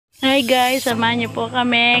Hi guys, samahan niyo po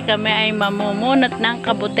kami. Kami ay mamumunot ng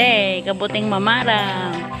kabute, kabuting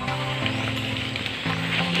mamarang.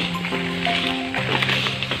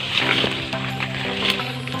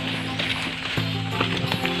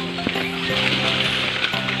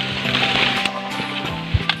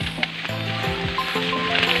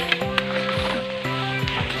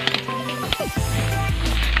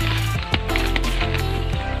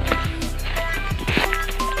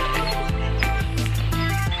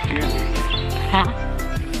 Ha?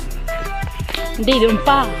 Hindi, doon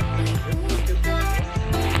pa.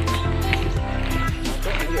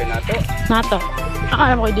 Nato.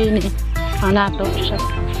 Akala mo ko din eh. Nato siya.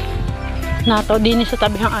 Nato din sa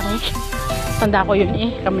tabi ng ari. Tanda ko yun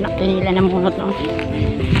eh. Kami natinila na munot no.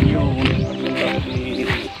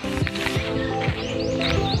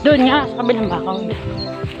 Doon nga, sa kabilang bakaw.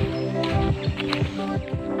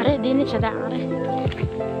 Ari, din siya da. Ari.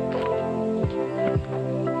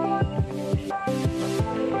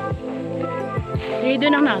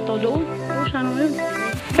 Doon ang nato doon. O, saan mo yun?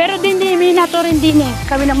 Pero din may nato rin din eh.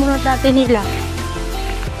 Kami na munot natin nila.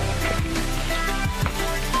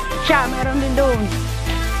 Siya, meron din doon.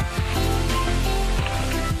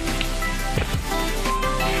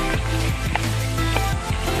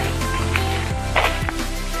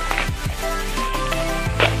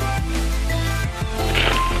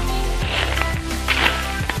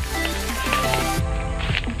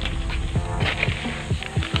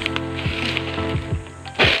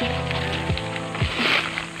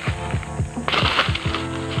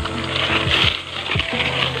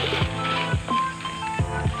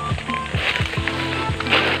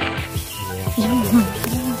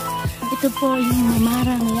 Ito po yung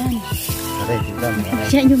mamarang yan.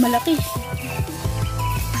 Siya yung malaki.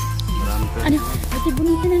 Ano? Ito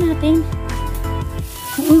bunutin na natin.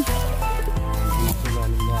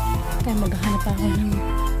 Kaya maghahanap ako ng...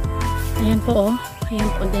 Ayan po oh. Ayan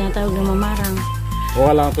po tinatawag ng mamarang. O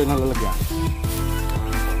wala ito yung nalalagyan.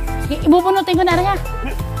 Ibubunutin ko na rin ha.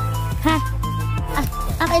 Ha?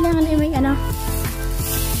 Kailangan ay may ano.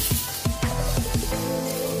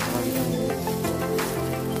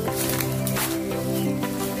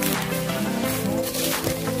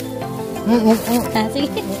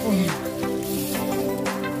 Sige.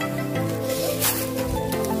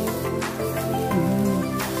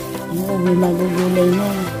 May magugulay na.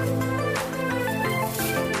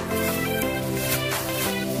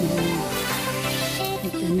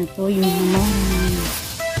 Ito na po yung mamarang.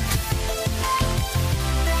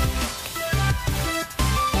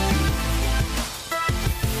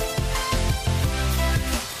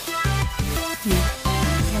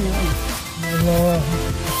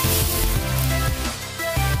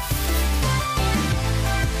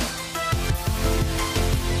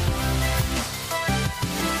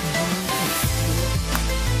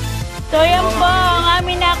 So yan po ang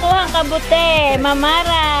aming nakuhang kabute,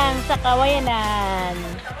 mamarang sa Kawayanan.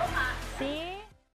 See?